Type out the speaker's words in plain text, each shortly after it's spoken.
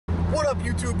What up,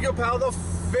 YouTube? Your pal, the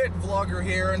FitVlogger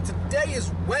here, and today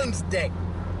is Wednesday.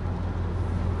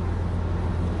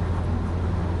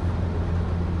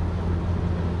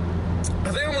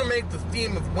 I think I'm going to make the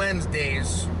theme of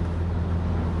Wednesdays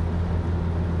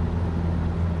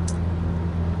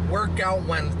Workout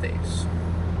Wednesdays.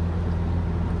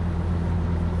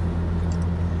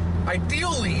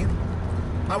 Ideally,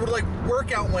 I would like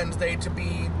Workout Wednesday to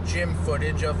be gym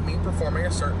footage of me performing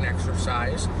a certain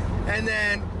exercise, and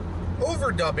then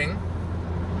overdubbing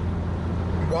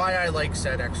why I like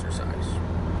said exercise.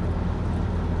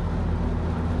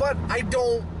 But I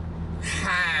don't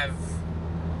have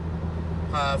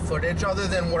footage other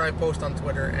than what I post on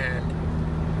Twitter and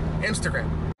Instagram.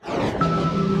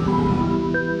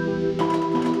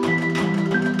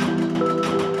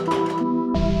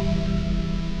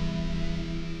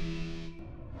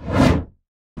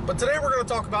 But today we're going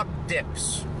to talk about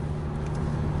dips.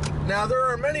 Now, there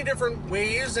are many different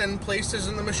ways and places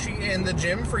in the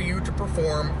gym for you to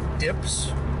perform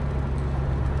dips.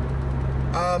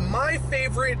 My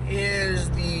favorite is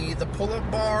the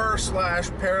pull-up bar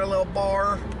 / parallel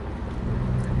bar.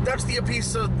 That's the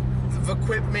piece of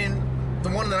equipment. The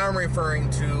one that I'm referring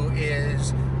to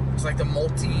is it's like the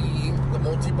multi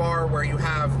bar, where you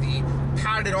have the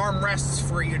padded armrests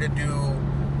for you to do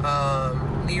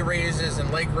knee raises and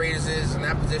leg raises in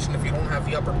that position if you don't have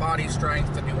the upper body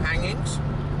strength to do hangings,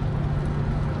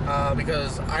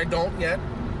 because I don't yet.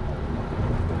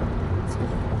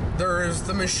 There's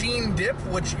the machine dip,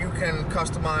 which you can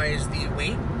customize the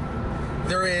weight.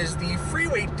 There is the free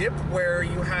weight dip, where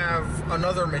you have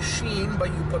another machine but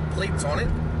you put plates on it.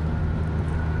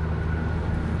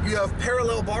 You have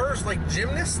parallel bars like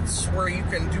gymnasts, where you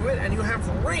can do it, and you have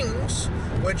rings,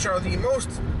 which are the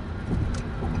most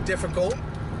difficult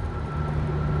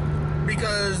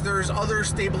because there's other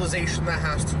stabilization that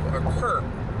has to occur.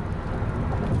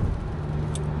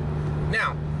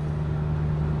 Now,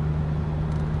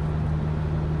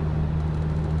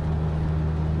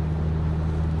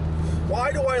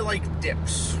 why do I like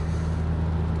dips?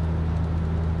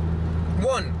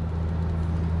 One,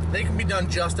 they can be done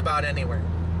just about anywhere.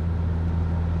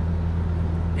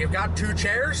 You've got 2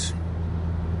 chairs,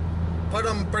 put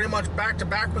them pretty much back to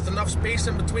back with enough space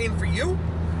in between for you.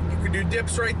 You can do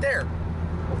dips right there.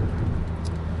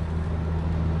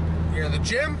 You're in the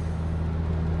gym,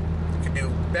 you can do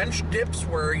bench dips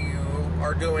where you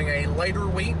are doing a lighter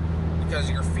weight because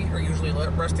your feet are usually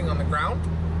resting on the ground.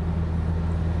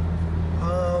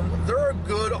 They're a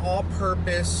good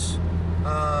all-purpose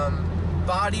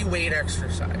body weight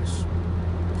exercise.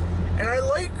 And I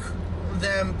like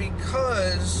them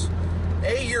because,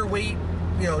 A, your weight,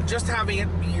 just having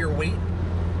it be your weight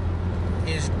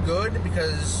is good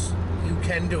because you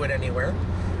can do it anywhere.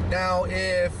 Now,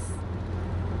 if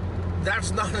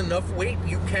that's not enough weight,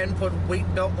 you can put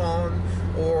weight belt on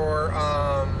or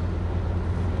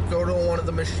go to one of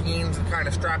the machines and kind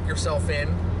of strap yourself in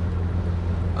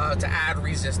to add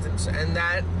resistance, and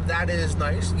that is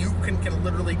nice. You can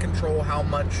literally control how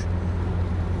much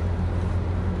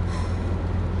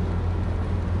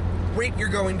weight you're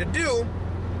going to do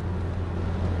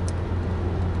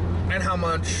and how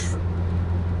much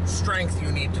strength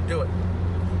you need to do it.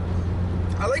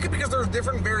 I like it because there's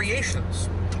different variations.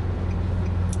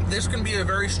 This can be a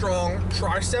very strong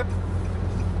tricep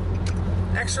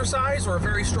exercise or a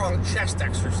very strong chest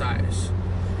exercise.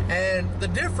 And the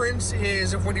difference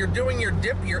is, if when you're doing your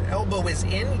dip, your elbow is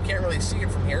in, you can't really see it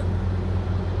from here.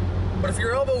 But if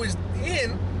your elbow is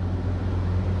in,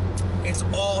 it's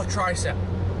all tricep.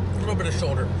 A little bit of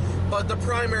shoulder. But the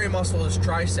primary muscle is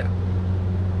tricep.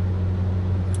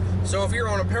 So if you're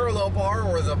on a parallel bar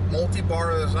or the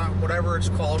multi-bar, whatever it's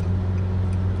called,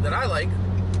 that I like,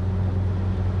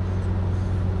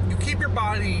 you keep your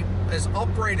body as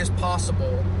upright as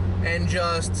possible and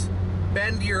just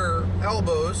bend your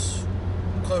elbows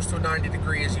close to a 90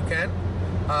 degree as you can.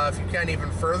 If you can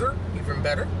even further, even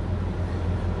better.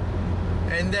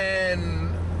 And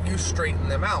then you straighten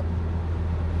them out.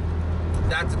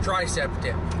 That's a tricep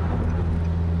dip.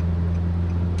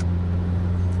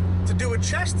 To do a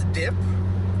chest dip,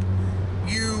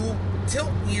 you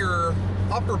tilt your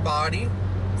upper body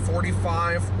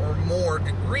 45 or more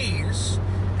degrees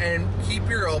and keep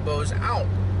your elbows out.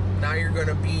 Now you're going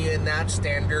to be in that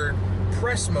standard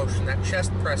press motion, that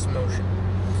chest press motion.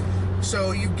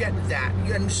 So you get that.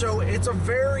 And so it's a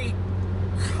very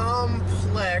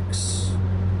complex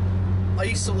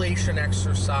isolation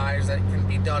exercise that can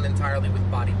be done entirely with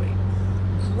body weight.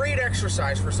 Great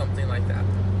exercise for something like that.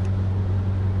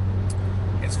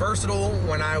 It's versatile.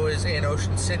 When I was in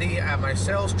Ocean City at my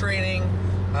sales training,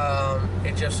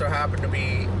 It just so happened to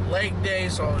be leg day,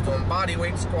 so I was doing body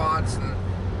weight squats, and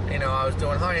you know, I was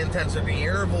doing high intensity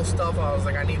interval stuff. I was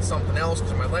like, I need something else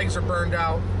because my legs are burned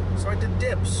out. So I did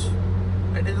dips.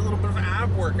 I did a little bit of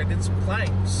ab work. I did some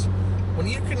planks. When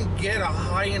you can get a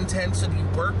high intensity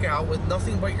workout with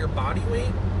nothing but your body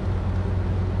weight,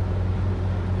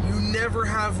 you never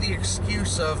have the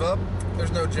excuse of, oh,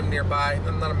 there's no gym nearby.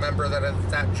 I'm not a member of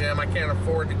that gym. I can't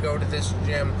afford to go to this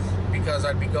gym because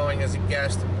I'd be going as a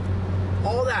guest.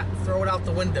 All that, throw it out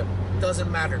the window.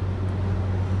 Doesn't matter.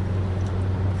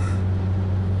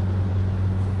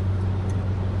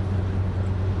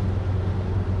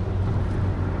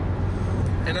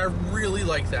 And I really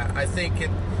like that. I think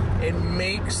it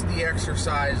makes the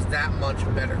exercise that much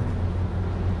better.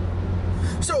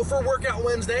 So for Workout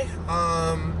Wednesday,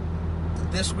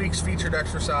 this week's featured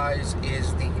exercise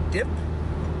is the dip.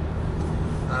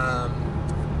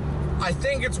 I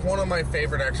think it's one of my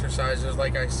favorite exercises,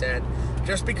 like I said,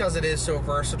 just because it is so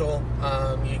versatile.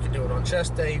 You can do it on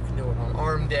chest day, you can do it on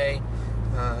arm day.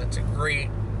 It's a great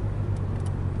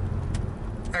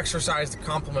exercise to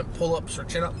complement pull-ups or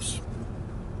chin-ups,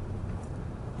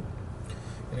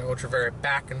 you know, which are very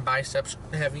back and biceps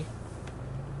heavy.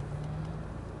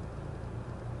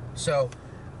 So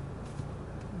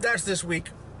that's this week.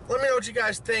 Let me know what you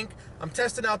guys think. I'm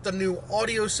testing out the new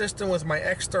audio system with my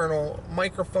external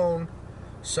microphone,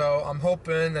 so I'm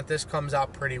hoping that this comes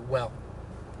out pretty well.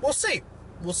 We'll see.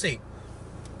 We'll see.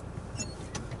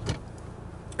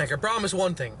 I can promise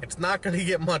one thing. It's not going to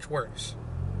get much worse.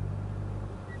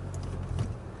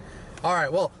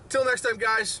 Alright, well, till next time,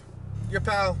 guys. Your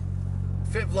pal,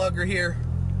 FitVlogger here.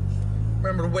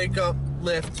 Remember to wake up,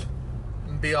 lift,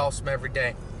 and be awesome every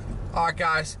day. Alright,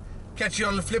 guys. Catch you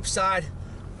on the flip side.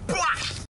 Blah!